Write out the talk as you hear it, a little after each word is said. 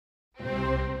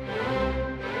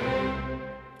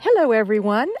Hello,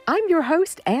 everyone. I'm your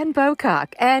host, Ann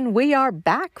Bocock, and we are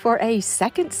back for a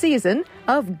second season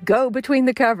of Go Between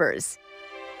the Covers.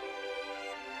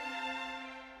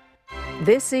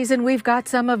 This season, we've got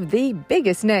some of the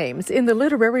biggest names in the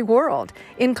literary world,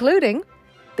 including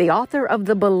the author of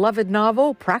the beloved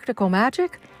novel Practical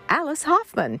Magic, Alice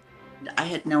Hoffman. I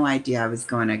had no idea I was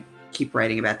going to keep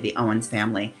writing about the Owens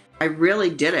family. I really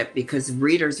did it because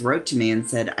readers wrote to me and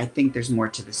said, I think there's more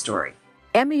to the story.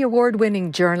 Emmy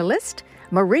Award-winning journalist,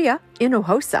 Maria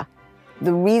Hinojosa.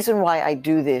 The reason why I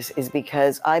do this is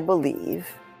because I believe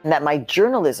that my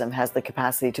journalism has the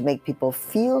capacity to make people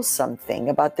feel something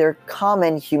about their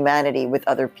common humanity with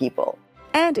other people.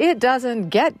 And it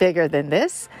doesn't get bigger than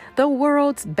this. The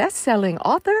world's best-selling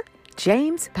author,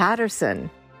 James Patterson.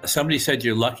 Somebody said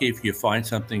you're lucky if you find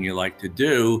something you like to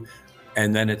do,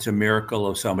 and then it's a miracle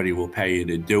if somebody will pay you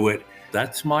to do it.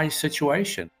 That's my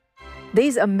situation.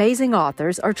 These amazing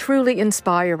authors are truly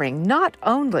inspiring, not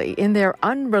only in their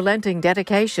unrelenting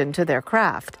dedication to their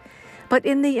craft, but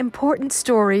in the important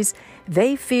stories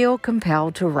they feel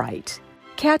compelled to write.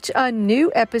 Catch a new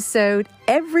episode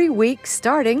every week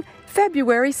starting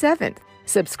February 7th.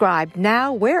 Subscribe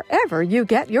now wherever you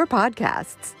get your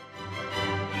podcasts.